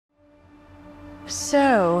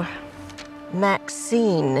So,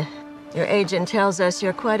 MAXXINE. Your agent tells us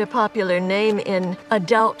you're quite a popular name in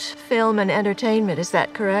adult film and entertainment. Is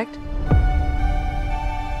that correct?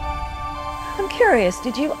 I'm curious,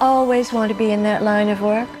 did you always want to be in that line of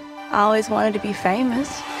work? I always wanted to be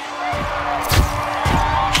famous.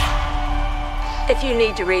 If you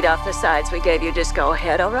need to read off the sides we gave you, just go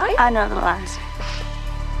ahead, all right? I know the lines.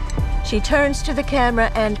 She turns to the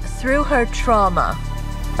camera and, through her trauma,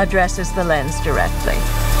 addresses the lens directly.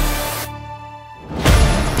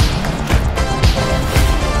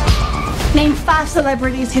 Name 5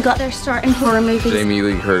 celebrities who got their start in horror movies. Jamie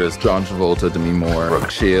Lee Curtis, John Travolta, Demi Moore, Brooke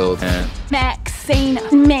Shields, and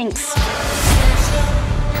MAXXINE Minx.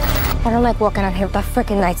 I don't like walking out here with that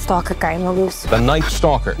freaking Night Stalker guy on the loose. The Night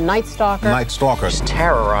Stalker. Night Stalker? Night Stalker. Is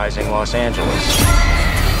terrorizing Los Angeles.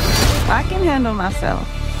 I can handle myself.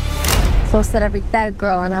 So said every dead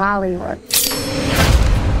girl in Hollywood.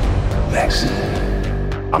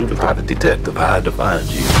 MAXXINE, I'm the private detective. I had to find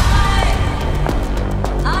you.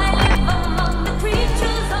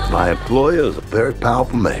 My employer is a very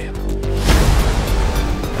powerful man.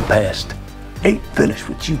 The past ain't finished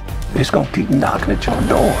with you. It's gonna keep knocking at your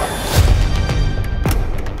door.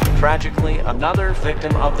 Tragically, another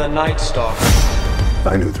victim of the Night Stalker. If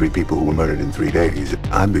I knew 3 people who were murdered in 3 days,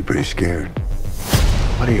 I'd be pretty scared.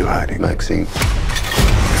 What are you hiding, MAXXINE?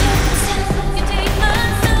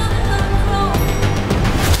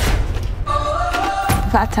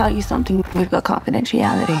 If I tell you something, we've got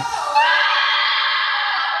confidentiality.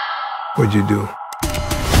 What'd you do?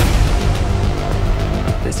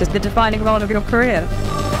 This is the defining role of your career.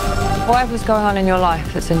 Whatever's going on in your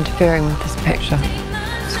life that's interfering with this picture,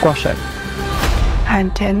 squash it. I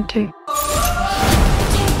intend to.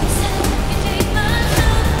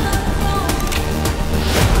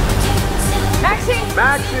 MAXXINE!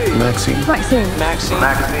 MAXXINE! MAXXINE. MAXXINE!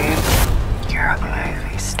 MAXXINE. You're a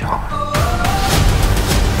movie star.